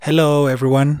Hello,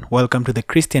 everyone. Welcome to the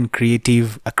Christian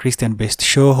Creative, a Christian based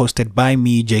show hosted by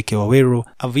me, JK Waweru,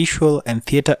 a visual and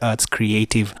theater arts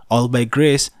creative, all by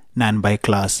grace, none by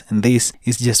class. And this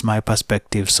is just my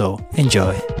perspective, so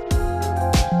enjoy.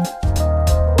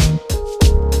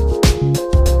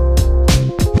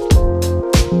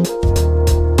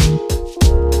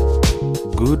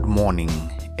 Good morning,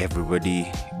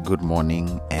 everybody. Good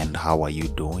morning, and how are you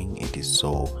doing? It is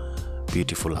so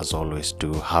beautiful as always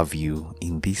to have you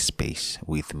in this space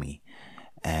with me,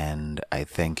 and I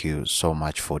thank you so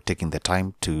much for taking the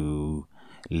time to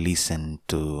listen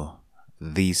to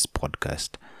this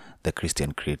podcast, the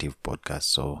Christian Creative Podcast.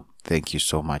 So thank you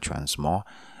so much once more.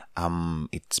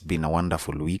 It's been a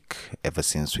wonderful week ever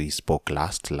since we spoke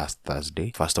last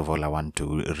Thursday. First of all, I want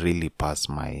to really pass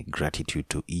my gratitude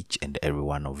to each and every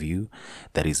one of you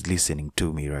that is listening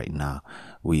to me right now.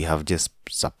 We have just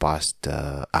surpassed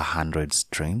 100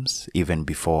 streams even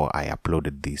before I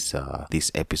uploaded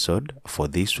this episode for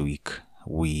this week.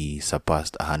 We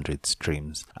surpassed 100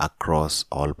 streams across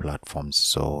all platforms.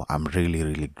 So I'm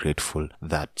really grateful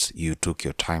that you took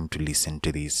your time to listen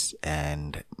to this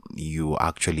and you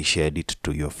actually shared it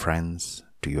to your friends,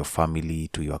 to your family,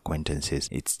 to your acquaintances.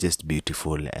 It's just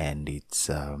beautiful and it's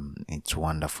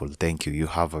wonderful. Thank you. You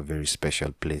have a very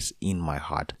special place in my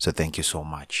heart. So thank you so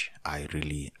much. I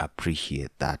really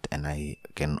appreciate that, and I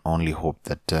can only hope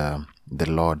that the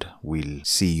Lord will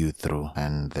see you through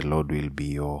and the Lord will be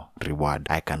your reward.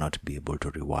 I cannot be able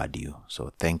to reward you.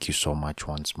 So thank you so much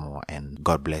once more, and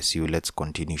God bless you. Let's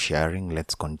continue sharing.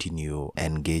 Let's continue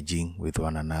engaging with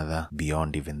one another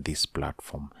beyond even this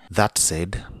platform. That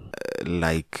said,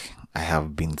 like I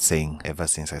have been saying ever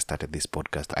since I started this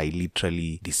podcast, I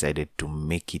literally decided to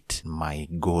make it my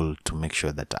goal to make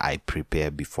sure that I prepare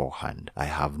beforehand. I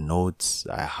have notes,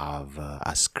 I have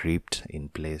a script in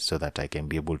place so that I can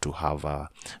be able to have a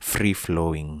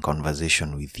free-flowing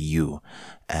conversation with you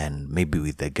and maybe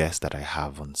with the guests that I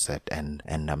have on set, and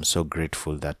I'm so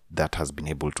grateful that that has been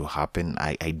able to happen.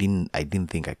 I didn't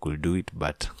think I could do it,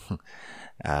 but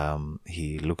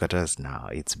look at us now.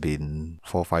 It's been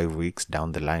 4 or 5 weeks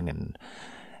down the line and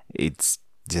it's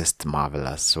just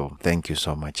marvelous. So thank you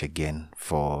so much again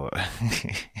for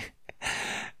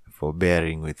for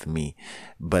bearing with me.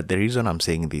 But the reason I'm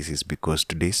saying this is because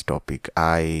today's topic,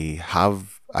 I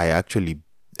actually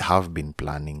have been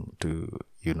planning to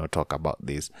talk about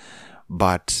this,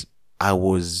 but I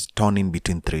was torn in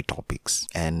between 3 topics,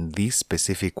 and this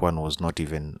specific one was not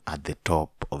even at the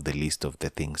top of the list of the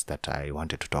things that I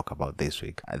wanted to talk about this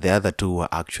week. The other 2 were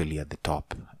actually at the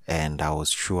top, and I was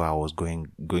sure I was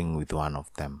going with one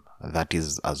of them. That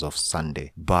is as of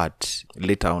Sunday. But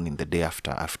later on in the day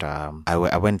after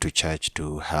I went to church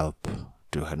to help,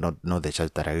 to not the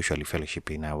church that I usually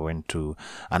fellowship in. I went to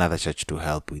another church to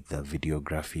help with the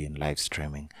videography and live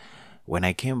streaming. When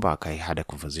I came back, I had a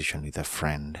conversation with a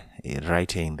friend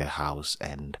right here in the house,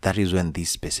 and that is when this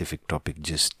specific topic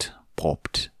just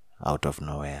popped out of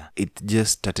nowhere. It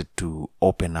just started to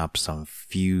open up some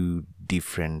few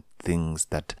different things,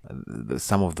 that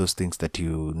some of those things that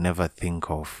you never think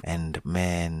of, and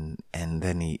then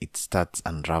it starts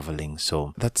unraveling.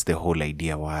 So that's the whole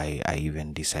idea why I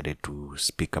even decided to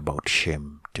speak about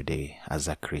shame today as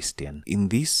a Christian. In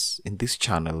this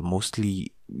channel,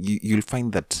 mostly you'll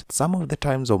find that some of the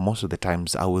times, or most of the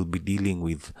times, I will be dealing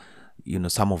with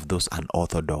some of those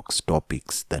unorthodox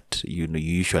topics that you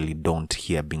usually don't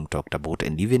hear being talked about,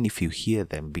 and even if you hear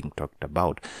them being talked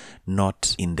about,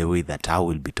 not in the way that I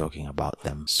will be talking about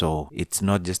them. So it's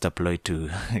not just a ploy to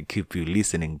keep you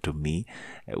listening to me.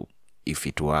 If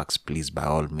it works, please by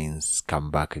all means come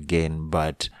back again,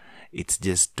 but it's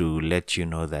just to let you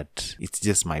know that it's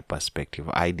just my perspective.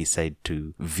 I decide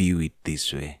to view it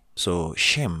this way. So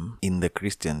shame in the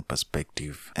Christian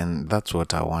perspective, and that's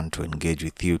what I want to engage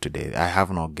with you today. I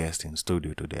have no guest in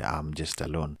studio today. I'm just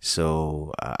alone.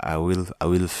 So I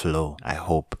will flow, I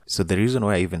hope. So the reason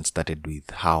why I even started with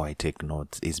how I take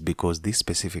notes is because this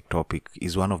specific topic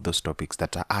is one of those topics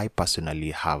that I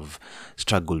personally have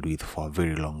struggled with for a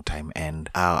very long time, and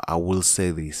I will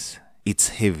say this, it's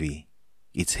heavy.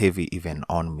 It's heavy even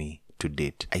on me to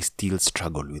date. I still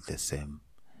struggle with the same.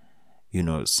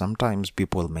 Sometimes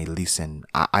people may listen.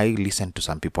 I listen to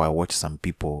some people. I watch some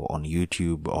people on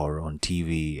YouTube or on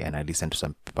TV, and I listen to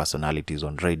some personalities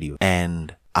on radio.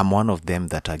 And I'm one of them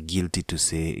that are guilty to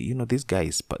say,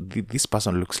 this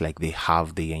person looks like they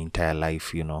have their entire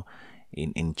life,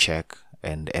 in check,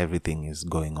 and everything is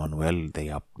going on well.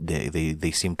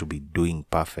 They seem to be doing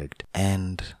perfect.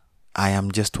 And I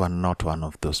am just not one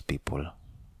of those people.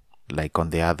 Like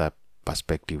on the other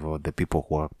perspective, or the people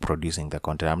who are producing the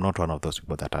content. I'm not one of those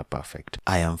people that are perfect.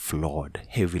 I am flawed,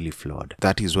 heavily flawed.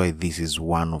 That is why this is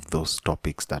one of those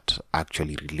topics that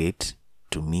actually relate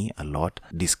to me a lot.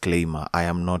 Disclaimer, I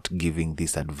am not giving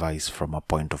this advice from a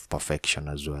point of perfection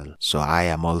as well. So I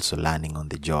am also learning on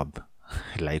the job,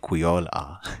 like we all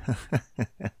are.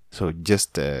 So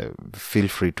just feel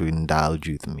free to indulge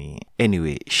with me.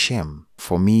 Anyway, shame.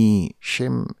 For me,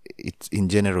 shame, it's in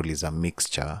general is a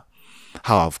mixture.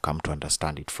 How I've come to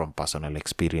understand it from personal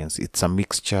experience, it's a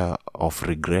mixture of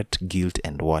regret, guilt,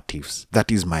 and what ifs. That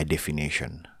is my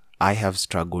definition. I have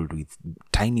struggled with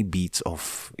tiny bits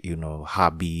of,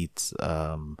 habits,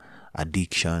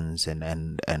 addictions,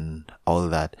 and all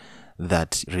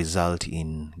that result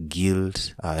in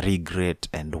guilt, regret,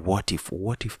 and what if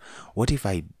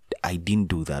I didn't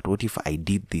do that? What if I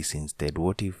did this instead?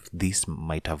 What if this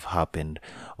might have happened?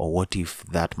 Or what if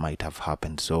that might have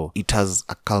happened? So it has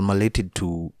accumulated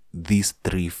to these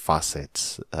three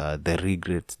facets, the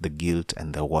regret, the guilt,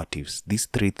 and the what ifs. These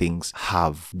three things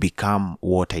have become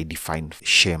what I define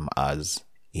shame as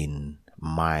in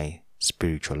my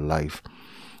spiritual life.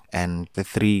 And the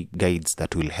three guides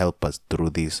that will help us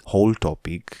through this whole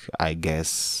topic, I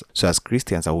guess. So as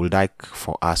Christians, I would like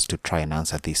for us to try and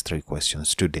answer these three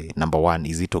questions today. Number one,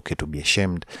 is it okay to be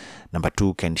ashamed? Number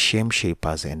two, can shame shape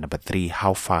us? And number three,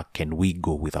 how far can we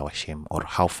go with our shame? Or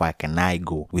how far can I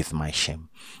go with my shame?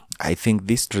 I think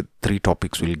these three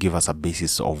topics will give us a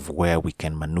basis of where we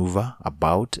can maneuver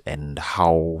about and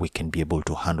how we can be able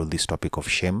to handle this topic of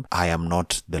shame. I am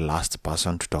not the last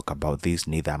person to talk about this,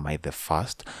 neither am I the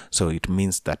first. So it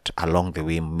means that along the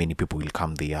way, many people will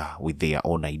come there with their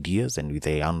own ideas and with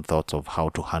their own thoughts of how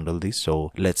to handle this.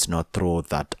 So let's not throw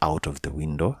that out of the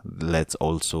window. Let's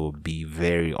also be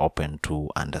very open to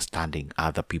understanding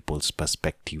other people's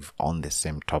perspective on the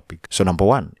same topic. So number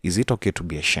one, is it okay to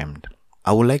be ashamed?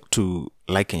 I would like to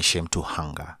liken shame to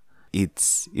hunger.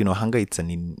 It's, hunger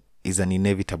is an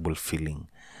inevitable feeling,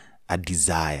 a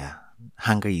desire.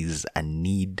 Hunger is a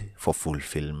need for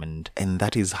fulfillment. And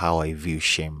that is how I view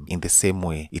shame. In the same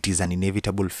way, it is an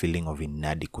inevitable feeling of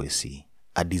inadequacy,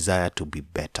 a desire to be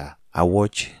better. I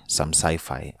watch some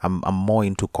sci-fi. I'm more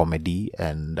into comedy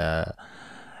and a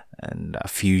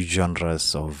few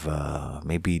genres of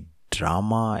maybe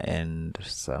drama and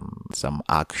some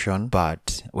action.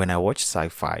 But when I watch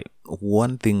sci-fi,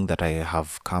 one thing that I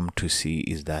have come to see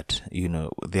is that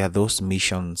there are those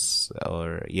missions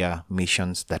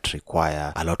that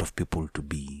require a lot of people to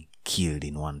be killed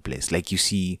in one place. Like you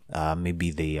see,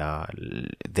 maybe they are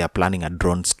planning a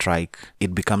drone strike.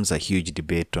 It becomes a huge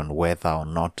debate on whether or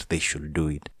not they should do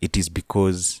it. It is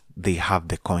because they have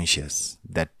the conscience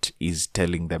that is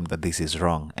telling them that this is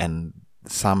wrong, and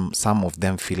some of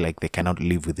them feel like they cannot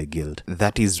live with the guilt.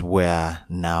 That is where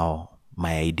now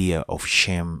my idea of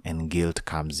shame and guilt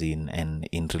comes in, and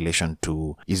in relation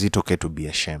to, is it okay to be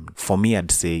ashamed? For me,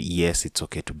 I'd say yes, it's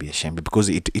okay to be ashamed, because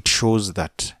it shows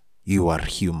that you are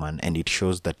human, and it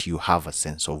shows that you have a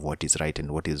sense of what is right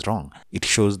and what is wrong. It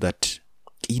shows that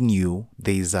in you,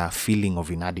 there is a feeling of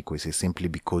inadequacy simply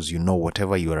because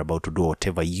whatever you are about to do,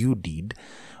 whatever you did,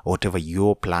 or whatever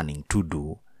you're planning to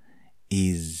do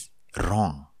is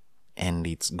wrong, and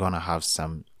it's gonna have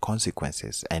some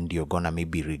consequences, and you're gonna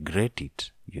maybe regret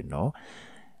it,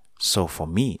 So for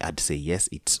me, I'd say yes,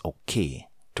 it's okay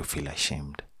to feel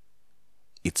ashamed.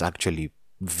 It's actually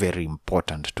very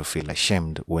important to feel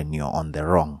ashamed when you're on the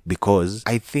wrong, because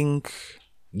I think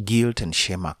guilt and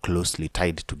shame are closely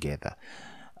tied together.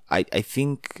 I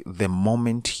think the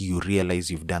moment you realize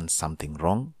you've done something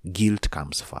wrong, guilt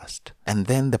comes first, and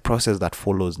then the process that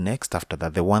follows next after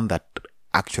that, the one that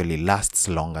actually lasts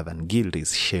longer than guilt,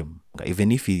 is shame.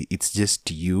 Even if it's just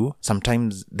you,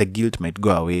 sometimes the guilt might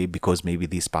go away because maybe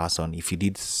this person, if you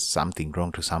did something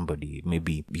wrong to somebody,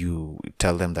 maybe you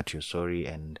tell them that you're sorry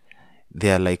and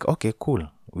they're like, okay, cool,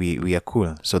 we are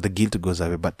cool. So the guilt goes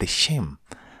away. But the shame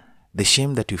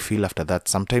that you feel after that,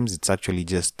 sometimes it's actually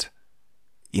just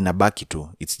in a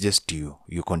bakito, it's just you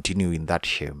continue in that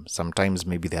shame. Sometimes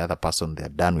maybe the other person, they're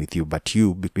done with you, but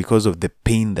you, because of the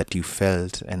pain that you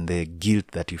felt and the guilt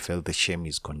that you felt, the shame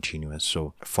is continuous.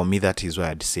 So for me, that is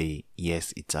why I'd say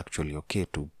yes, it's actually okay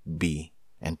to be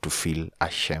and to feel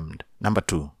ashamed. Number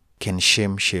two, can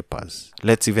shame shape us?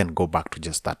 Let's even go back to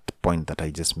just that point that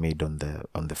I just made on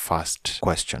the first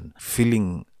question.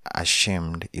 Feeling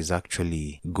ashamed is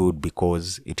actually good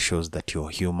because it shows that you're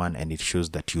human, and it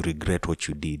shows that you regret what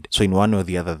you did. So in one or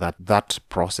the other, that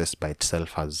process by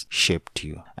itself has shaped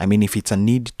you. I mean, if it's a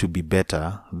need to be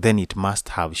better, then it must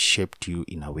have shaped you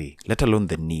in a way. Let alone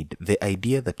the need, the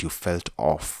idea that you felt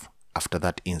off after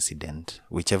that incident,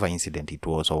 whichever incident it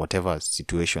was, or whatever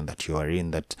situation that you are in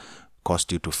that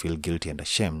caused you to feel guilty and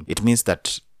ashamed, it means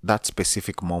that that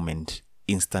specific moment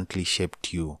instantly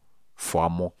shaped you for a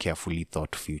more carefully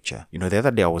thought future. The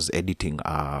other day I was editing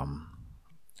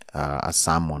a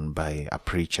sermon by a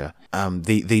preacher.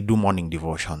 They do morning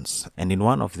devotions, and in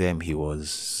one of them he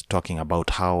was talking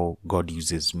about how God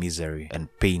uses misery and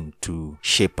pain to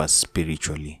shape us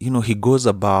spiritually. He goes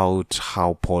about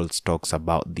how Paul talks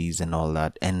about these and all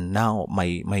that, and now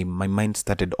my mind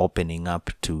started opening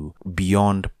up to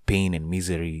beyond pain and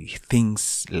misery,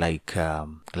 things like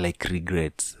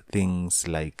regrets, things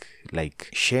like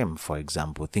shame, for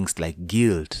example, things like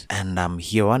guilt. And I'm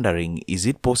here wondering, is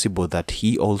it possible that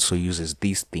he also uses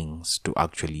these things to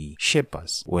actually shape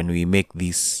us when we make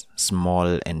these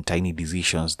small and tiny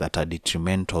decisions that are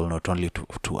detrimental not only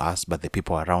to us but the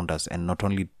people around us, and not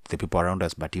only the people around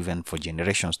us but even for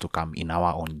generations to come in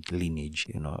our own lineage?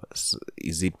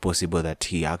 Is it possible that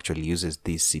he actually uses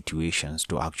these situations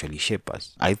to actually shape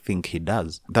us? I think he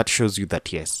does. That shows you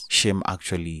that yes, shame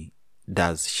actually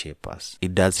does shape us.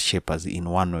 It does shape us in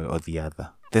one way or the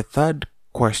other. The third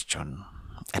question,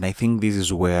 and I think this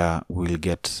is where we'll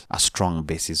get a strong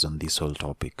basis on this whole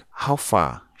topic: how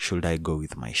far should I go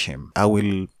with my shame? I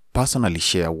will personally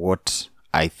share what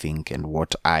I think and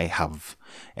what I have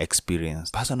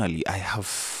experienced. Personally, I have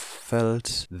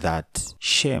felt that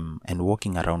shame and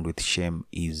walking around with shame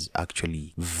is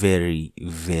actually very,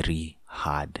 very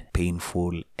hard,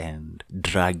 painful and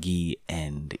draggy,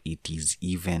 and it is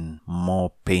even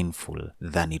more painful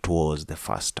than it was the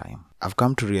first time. I've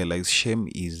come to realize shame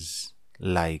is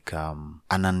like an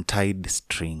untied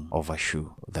string of a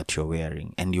shoe that you're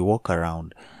wearing, and you walk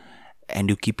around and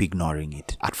you keep ignoring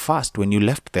it. At first, when you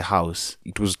left the house,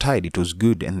 it was tied, it was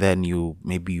good, and then you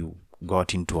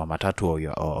got into a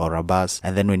matatu or a bus,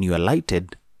 and then when you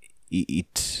alighted,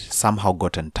 it somehow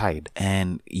got untied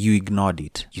and you ignored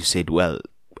it. You said, well,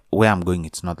 where I'm going,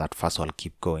 it's not that far, so I'll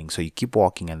keep going. So you keep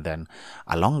walking, and then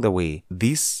along the way,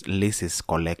 these laces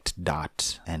collect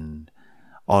dirt and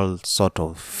all sort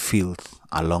of filth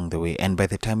along the way, and by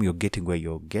the time you're getting where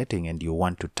you're getting and you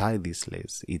want to tie this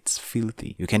lace, it's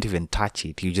filthy. You can't even touch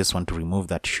it. You just want to remove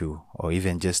that shoe, or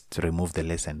even just remove the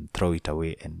lace and throw it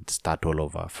away and start all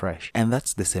over fresh. And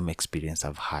that's the same experience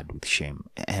I've had with shame.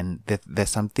 And there's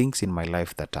some things in my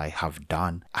life that I have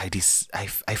done. I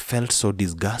felt so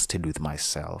disgusted with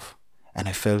myself, and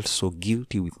I felt so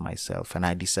guilty with myself, and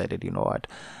I decided, you know what,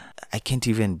 I can't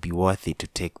even be worthy to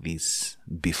take this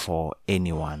before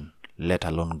anyone, let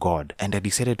alone God. And I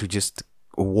decided to just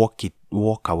walk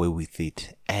away with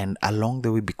it. And along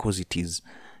the way, because it is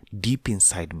deep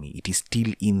inside me, it is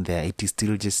still in there, it is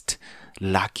still just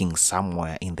lurking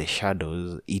somewhere in the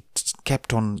shadows, it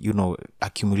kept on,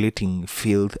 accumulating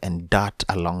filth and dirt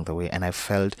along the way, and I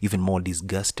felt even more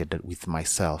disgusted with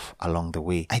myself along the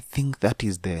way. I think that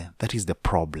is the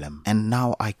problem. And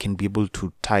now I can be able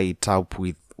to tie it up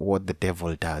with what the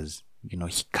devil does. He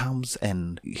comes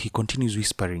and he continues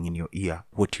whispering in your ear,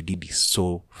 what you did is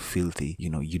so filthy.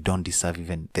 You don't deserve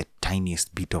even the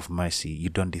tiniest bit of mercy. You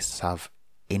don't deserve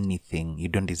anything. You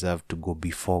don't deserve to go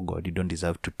before God. You don't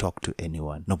deserve to talk to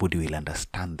anyone. Nobody will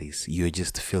understand this. You're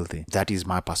just filthy. That is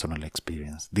my personal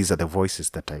experience. These are the voices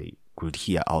that I could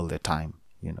hear all the time.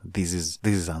 This is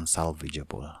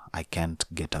unsalvageable. I can't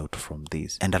get out from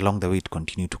this. And along the way, it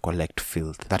continued to collect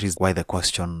filth. That is why the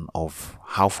question of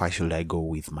how far should I go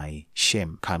with my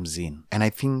shame comes in. And I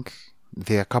think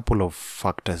there are a couple of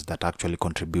factors that actually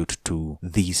contribute to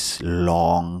this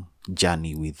long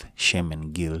journey with shame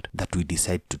and guilt that we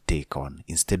decide to take on.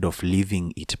 Instead of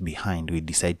leaving it behind, we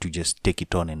decide to just take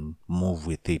it on and move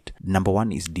with it. Number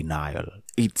one is denial.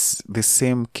 It's the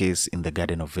same case in the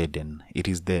Garden of Eden. It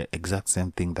is the exact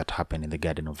same thing that happened in the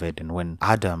Garden of Eden when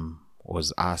Adam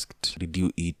was asked, did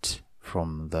you eat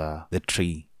from the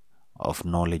tree of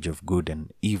knowledge of good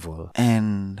and evil?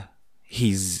 And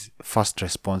his first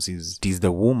response is, it is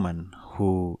the woman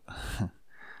who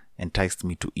enticed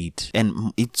me to eat.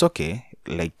 And it's okay,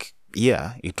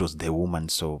 yeah, it was the woman,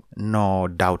 so no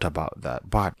doubt about that.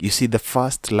 But you see, the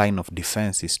first line of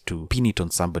defense is to pin it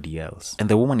on somebody else. And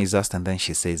the woman is asked, and then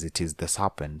she says it is the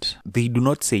serpent. They do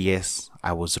not say, yes,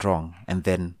 I was wrong, and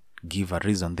then give a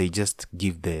reason. They just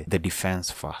give the defense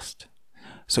first.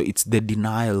 So it's the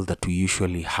denial that we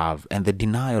usually have. And the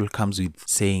denial comes with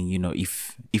saying,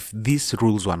 if these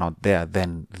rules were not there,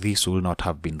 then this will not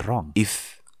have been wrong.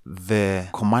 If the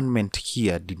commandment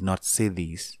here did not say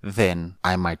this, then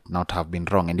I might not have been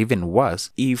wrong. And even worse,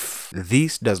 if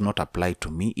this does not apply to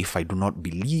me, if I do not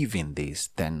believe in this,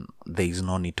 then there is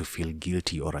no need to feel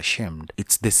guilty or ashamed.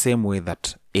 It's the same way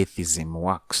that atheism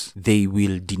works. They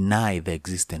will deny the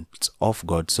existence of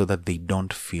God so that they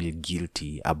don't feel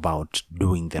guilty about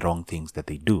doing the wrong things that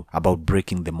they do, about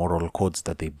breaking the moral codes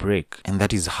that they break. And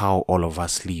that is how all of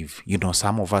us live.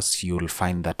 Some of us, you'll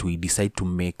find that we decide to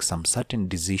make some certain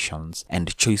decisions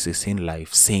and choices in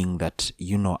life saying that,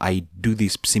 I do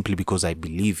this simply because I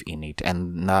believe in it.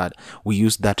 And that we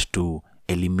use that to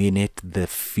eliminate the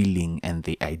feeling and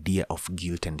the idea of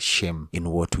guilt and shame in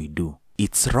what we do.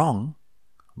 It's wrong,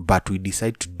 but we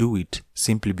decide to do it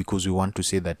simply because we want to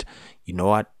say that,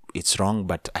 it's wrong,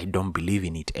 but I don't believe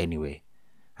in it anyway.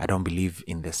 I don't believe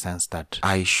in the sense that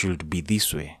I should be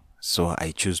this way, so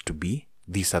I choose to be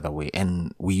this other way.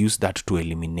 And we use that to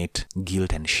eliminate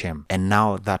guilt and shame. And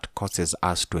now that causes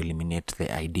us to eliminate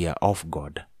the idea of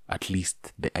God, at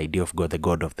least the idea of God, the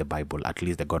God of the Bible, at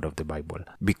least the God of the Bible.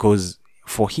 Because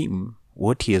for him,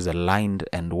 what he has aligned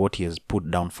and what he has put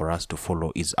down for us to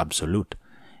follow is absolute.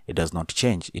 It does not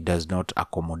change. It does not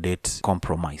accommodate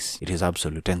compromise. It is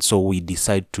absolute. And so we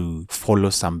decide to follow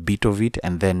some bit of it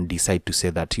and then decide to say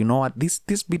that,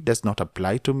 this bit does not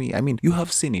apply to me. I mean, you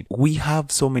have seen it. We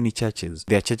have so many churches.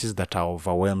 There are churches that are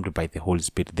overwhelmed by the Holy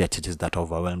Spirit. There are churches that are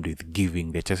overwhelmed with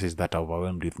giving. There are churches that are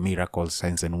overwhelmed with miracles,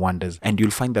 signs, and wonders. And you'll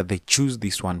find that they choose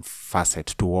this one facet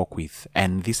to walk with.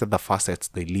 And these are the facets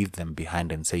they leave them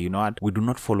behind and say, we do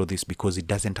not follow this because it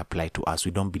doesn't apply to us.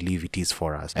 We don't believe it is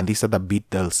for us. And these are the bit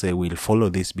they'll say we'll follow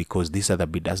this because this other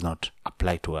bit does not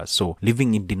apply to us. So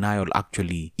living in denial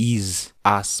actually is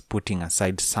us putting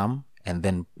aside some and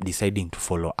then deciding to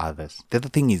follow others. The other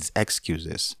thing is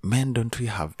excuses. Man, don't we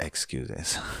have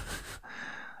excuses?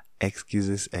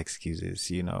 Excuses.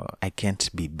 I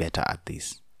can't be better at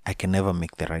this. I can never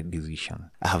make the right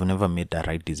decision. I have never made a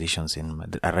right decision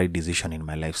in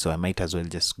my life, so I might as well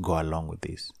just go along with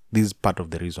this. This is part of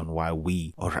the reason why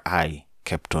I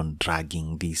kept on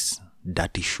dragging this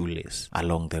dirty shoelace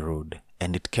along the road,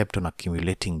 and it kept on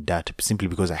accumulating dirt simply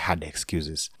because I had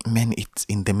excuses. Man, it's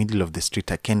in the middle of the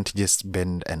street. I can't just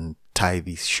bend and tie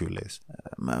this shoelace.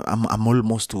 I'm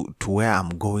almost to where I'm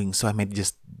going, so I might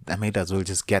as well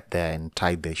just get there and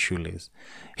tie the shoelace.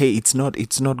 Hey, it's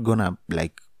not gonna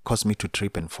cause me to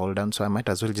trip and fall down, so I might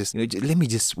as well just let me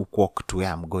just walk to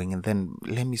where I'm going and then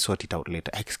let me sort it out later.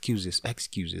 Excuses.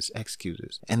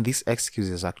 And these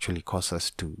excuses actually cause us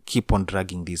to keep on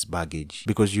dragging this baggage,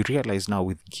 because you realize now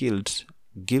with guilt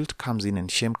comes in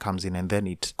and shame comes in, and then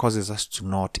it causes us to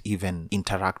not even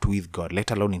interact with God,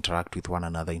 let alone interact with one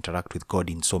another, interact with God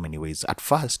in so many ways. At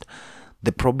first,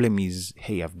 the problem is,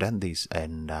 hey, I've done this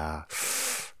and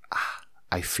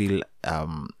I feel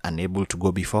unable to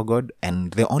go before God,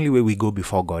 and the only way we go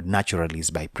before God naturally is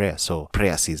by prayer. So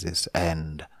prayer ceases,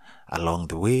 and along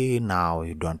the way now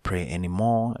you don't pray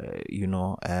anymore.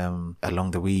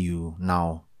 Along the way you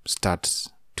now start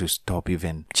to stop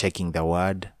even checking the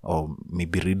word, or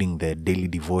maybe reading the daily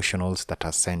devotionals that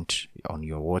are sent on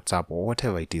your WhatsApp, or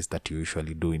whatever it is that you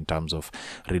usually do in terms of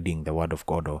reading the word of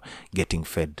God or getting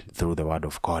fed through the word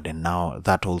of God. And now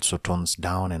that also tones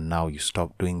down, and now you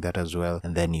stop doing that as well,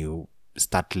 and then you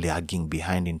start lagging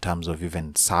behind in terms of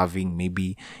even serving,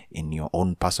 maybe in your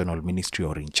own personal ministry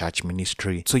or in church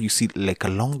ministry. So you see,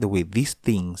 along the way, these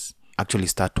things actually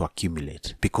start to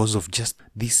accumulate because of just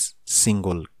this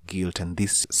single guilt and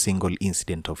this single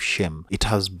incident of shame. It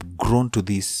has grown to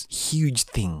this huge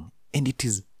thing, and it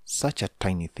is such a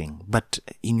tiny thing, but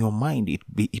in your mind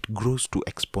it grows to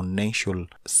exponential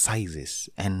sizes,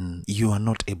 and you are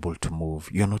not able to move,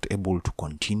 you're not able to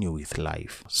continue with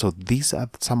life. So these are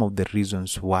some of the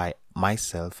reasons why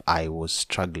I was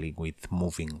struggling with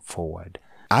moving forward.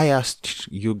 I asked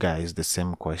you guys the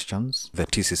same questions, the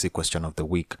TCC question of the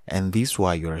week, and these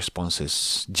were your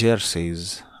responses. Jer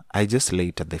says, I just lay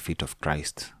it at the feet of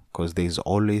Christ, because there is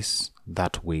always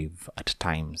that wave at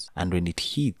times, and when it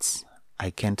hits, I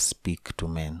can't speak to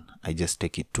men, I just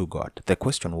take it to God. The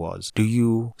question was, do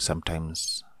you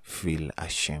sometimes feel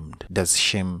ashamed? Does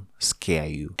shame scare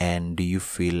you? And do you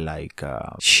feel like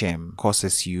shame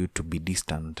causes you to be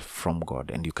distant from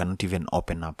God, and you cannot even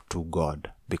open up to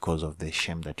God because of the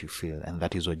shame that you feel? And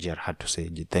that is what Jer had to say.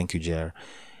 Thank you, Jer.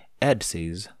 Ed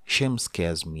says, shame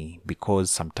scares me because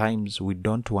sometimes we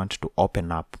don't want to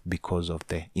open up because of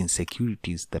the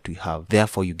insecurities that we have.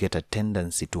 Therefore, you get a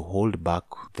tendency to hold back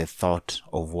the thought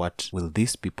of what will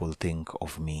these people think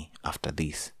of me after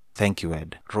this. Thank you,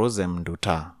 Ed. Rosem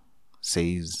Duta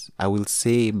says, I will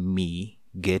say me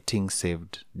getting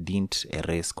saved didn't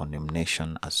erase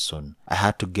condemnation as soon. I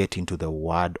had to get into the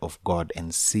word of God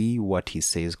and see what he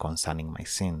says concerning my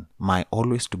sin. My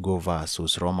always to go verse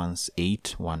was Romans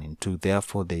 8:1-2.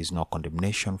 Therefore there is no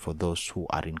condemnation for those who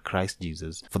are in Christ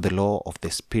Jesus. For the law of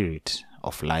the Spirit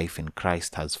of life in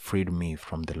Christ has freed me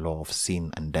from the law of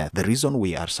sin and death. The reason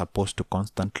we are supposed to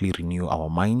constantly renew our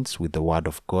minds with the Word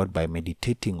of God by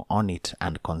meditating on it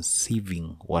and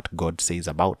conceiving what God says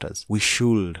about us. We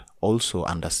should also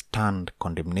understand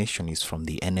condemnation is from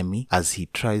the enemy, as he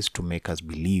tries to make us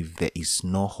believe there is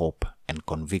no hope, and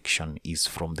conviction is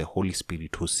from the Holy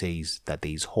Spirit, who says that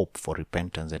there is hope for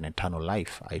repentance and eternal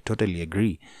life. I totally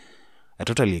agree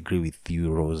with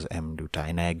you, Rose M. Duta,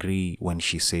 and I agree when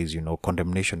she says,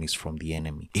 condemnation is from the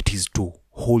enemy. It is to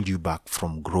hold you back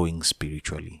from growing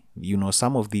spiritually.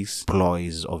 Some of these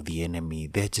ploys of the enemy,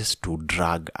 they're just to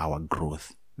drag our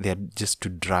growth. They're just to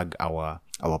drag our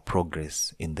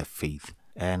progress in the faith.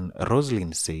 And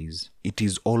Rosalind says, it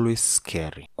is always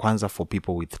scary, kwanza for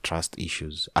people with trust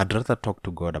issues. I'd rather talk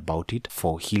to God about it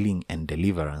for healing and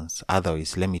deliverance.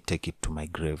 Otherwise, let me take it to my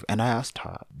grave. And I asked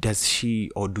her, does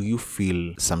she or do you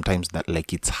feel sometimes that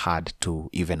like it's hard to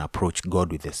even approach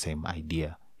God with the same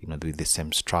idea, with the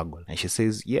same struggle? And she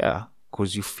says, yeah,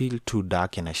 because you feel too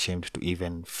dark and ashamed to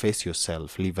even face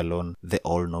yourself, leave alone the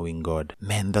all-knowing God.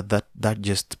 Man, that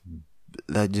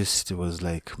just was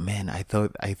like, man, I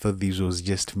thought this was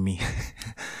just me.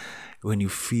 When you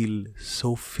feel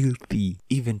so filthy,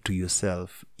 even to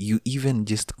yourself, you even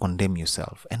just condemn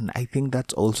yourself. And I think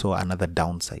that's also another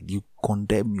downside. You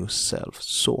condemn yourself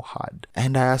so hard.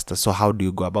 And I asked her, so how do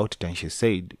you go about it? And she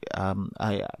said,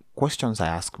 questions I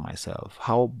ask myself: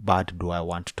 how bad do I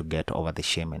want to get over the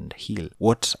shame and heal?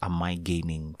 What am I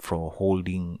gaining from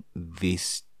holding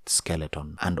this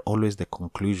skeleton? And always the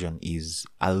conclusion is,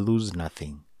 I'll lose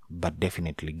nothing, but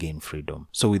definitely gain freedom.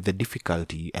 So with the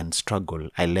difficulty and struggle,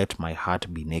 I let my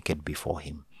heart be naked before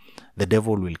him. The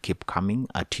devil will keep coming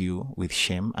at you with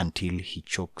shame until he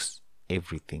chokes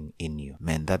everything in you.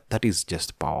 Man, that is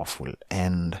just powerful.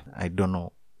 And I don't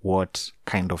know what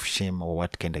kind of shame or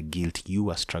what kind of guilt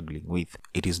you are struggling with.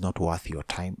 It is not worth your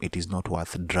time. It is not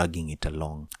worth dragging it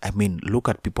along. I mean, look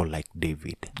at people like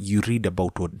David. You read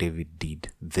about what David did,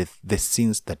 the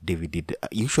sins that David did. I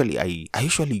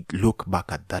usually look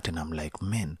back at that and I'm like,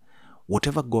 man,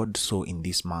 whatever God saw in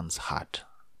this man's heart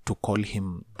to call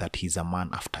him that he's a man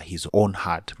after his own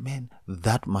heart, man,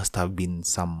 that must have been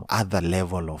some other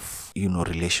level of,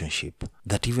 relationship,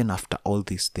 that even after all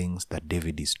these things that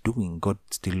David is doing, God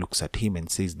still looks at him and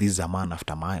says, this is a man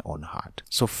after my own heart.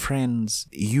 So friends,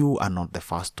 you are not the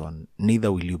first one,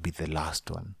 neither will you be the last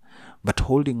one. But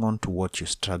holding on to what you're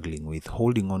struggling with,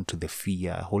 holding on to the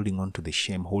fear, holding on to the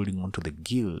shame, holding on to the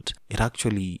guilt, it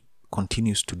actually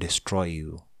continues to destroy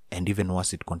you. And even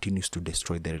worse, it continues to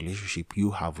destroy the relationship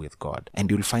you have with God.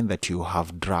 And you'll find that you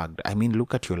have dragged. I mean,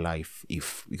 look at your life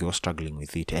if you're struggling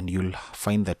with it. And you'll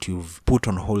find that you've put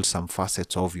on hold some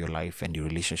facets of your life and your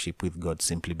relationship with God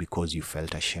simply because you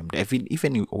felt ashamed.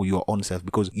 Even your own self,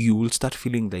 because you will start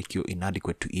feeling like you're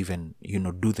inadequate to even,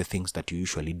 do the things that you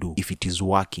usually do. If it is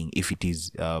working, if it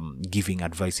is giving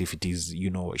advice, if it is,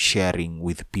 sharing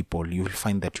with people, you'll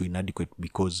find that you're inadequate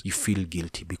because you feel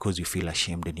guilty, because you feel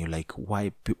ashamed. And you're like,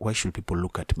 why should people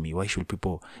look at me? Why should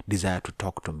people desire to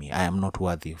talk to me? I am not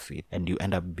worthy of it. And you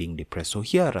end up being depressed. So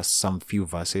here are some few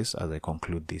verses as I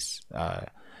conclude this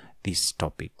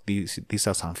topic. These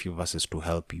are some few verses to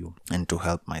help you and to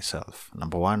help myself.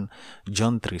 Number 1,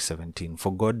 John 3:17.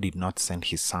 For God did not send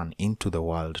his Son into the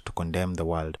world to condemn the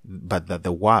world, but that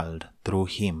the world through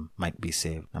him might be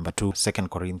saved. Number 2, 2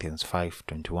 Corinthians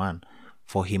 5:21.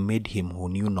 For he made him who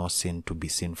knew no sin to be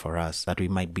sin for us, that we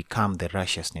might become the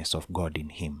righteousness of God in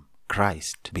him.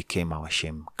 Christ became our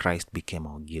shame. Christ became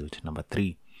our guilt. Number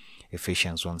 3,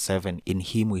 Ephesians 1:7. In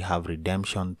him we have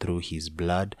redemption through his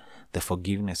blood, the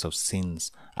forgiveness of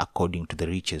sins according to the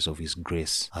riches of his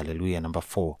grace. Hallelujah. Number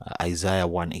 4, Isaiah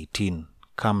 1:18.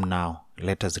 Come now,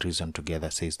 let us reason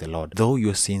together, says the Lord. Though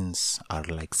your sins are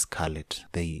like scarlet,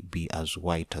 they be as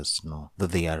white as snow. Though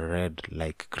they are red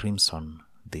like crimson,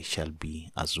 they shall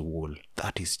be as wool.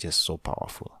 That is just so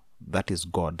powerful. That is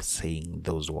God saying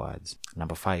those words.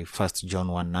 Number 5, 1 John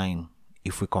 1:9.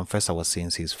 If we confess our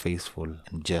sins, he is faithful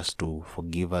and just to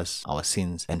forgive us our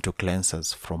sins and to cleanse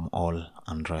us from all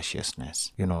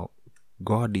unrighteousness.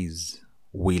 God is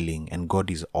willing and God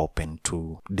is open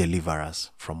to deliver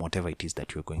us from whatever it is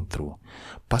that you're going through.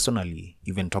 Personally,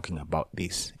 even talking about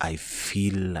this, I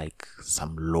feel like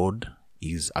some load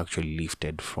is actually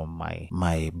lifted from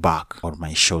my back or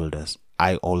my shoulders.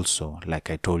 I also,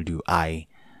 like I told you, I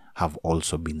have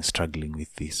also been struggling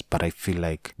with this, but I feel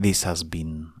like this has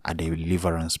been a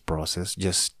deliverance process,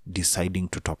 just deciding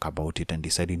to talk about it and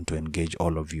deciding to engage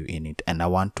all of you in it. And I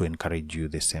want to encourage you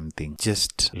the same thing.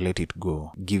 Just let it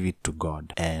go, give it to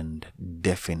God, and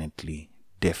definitely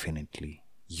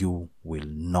You will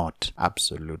not,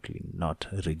 absolutely not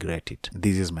regret it.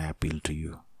 This is my appeal to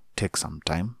you. Take some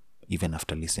time, even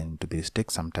after listening to this, take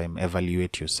some time,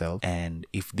 evaluate yourself. And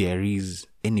if there is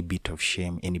any bit of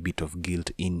shame, any bit of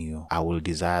guilt in you, I will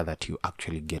desire that you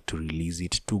actually get to release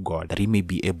it to God, that He may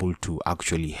be able to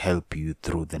actually help you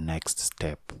through the next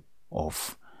step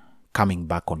of coming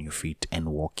back on your feet and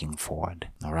walking forward.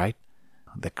 All right.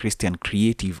 The Christian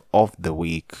Creative of the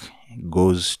Week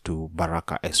goes to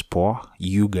Baraka Espoir.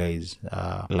 You guys,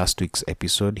 last week's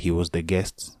episode, he was the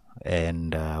guest,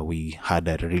 and we had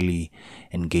a really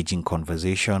engaging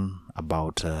conversation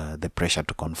about the pressure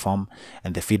to conform,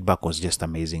 and the feedback was just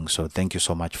amazing. So thank you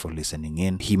so much for listening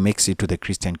in. He makes it to the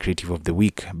Christian Creative of the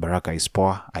Week. Baraka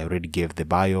Espoir, I already gave the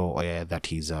bio that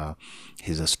he's a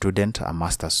student, a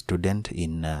master's student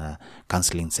in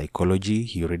counseling psychology.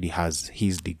 He already has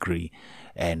his degree,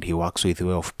 and he works with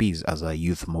Way of Peace as a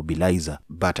youth mobilizer.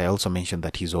 But I also mentioned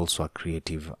that he's also a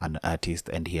creative, an artist,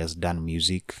 and he has done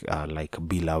music like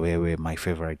Bila Wewe, my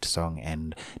favorite song,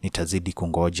 and Nitazidi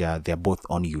Kungoja. They're both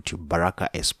on YouTube. Baraka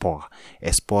Espoir.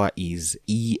 Espoir is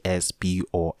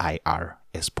Espoir.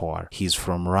 Espoir. He's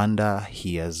from Rwanda.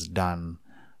 He has done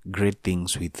great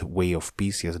things with Way of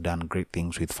Peace. He has done great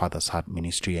things with Father's Heart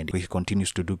Ministry, and he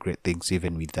continues to do great things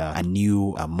even with a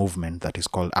new movement that is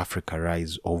called Africa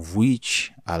Rise, of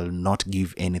which I'll not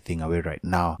give anything away right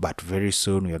now, but very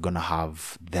soon we are going to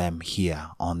have them here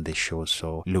on the show,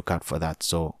 so look out for that.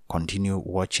 So continue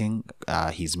watching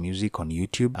his music on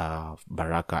YouTube,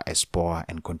 Baraka Espoir,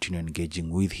 and continue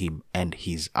engaging with him and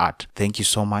his art. Thank you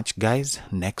so much, guys.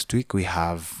 Next week we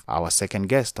have our second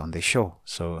guest on the show,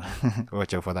 so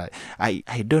watch out for that. I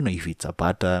don't know if it's a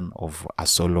pattern of a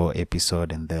solo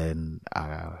episode and then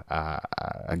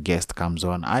a guest comes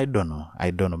on. I don't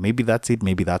know. Maybe that's it,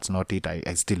 maybe that's not it.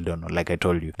 I still don't know. Like I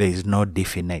told you, there is no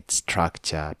definite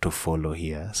structure to follow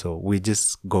here, so we're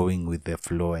just going with the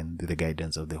flow and the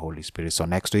guidance of the Holy Spirit. So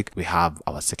next week we have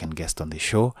our second guest on the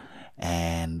show,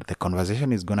 and the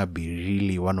conversation is gonna be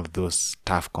really one of those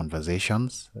tough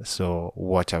conversations, so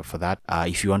watch out for that.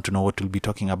 If you want to know what we'll be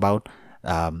talking about,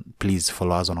 please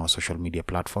follow us on our social media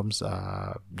platforms.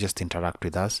 Just interact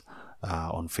with us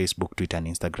on Facebook, Twitter, and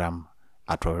Instagram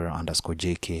at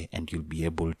 @Warrior_JK, and you'll be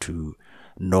able to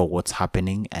know what's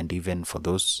happening. And even for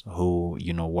those who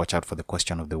watch out for the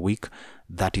question of the week,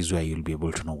 that is where you'll be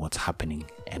able to know what's happening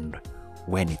and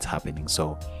when it's happening.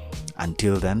 So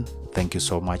until then, thank you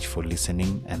so much for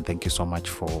listening, and thank you so much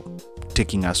for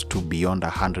taking us to beyond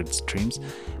 100 streams.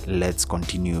 Let's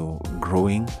continue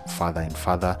growing further and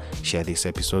further. Share these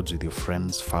episodes with your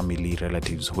friends, family,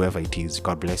 relatives, whoever it is.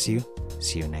 God bless you.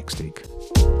 See you next week.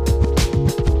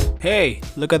 Hey,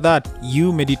 look at that.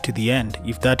 You made it to the end.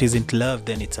 If that isn't love,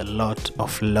 then it's a lot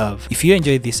of love. If you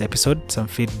enjoyed this episode, some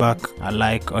feedback, a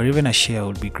like, or even a share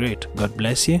would be great. God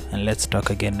bless you, and let's talk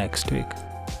again next week.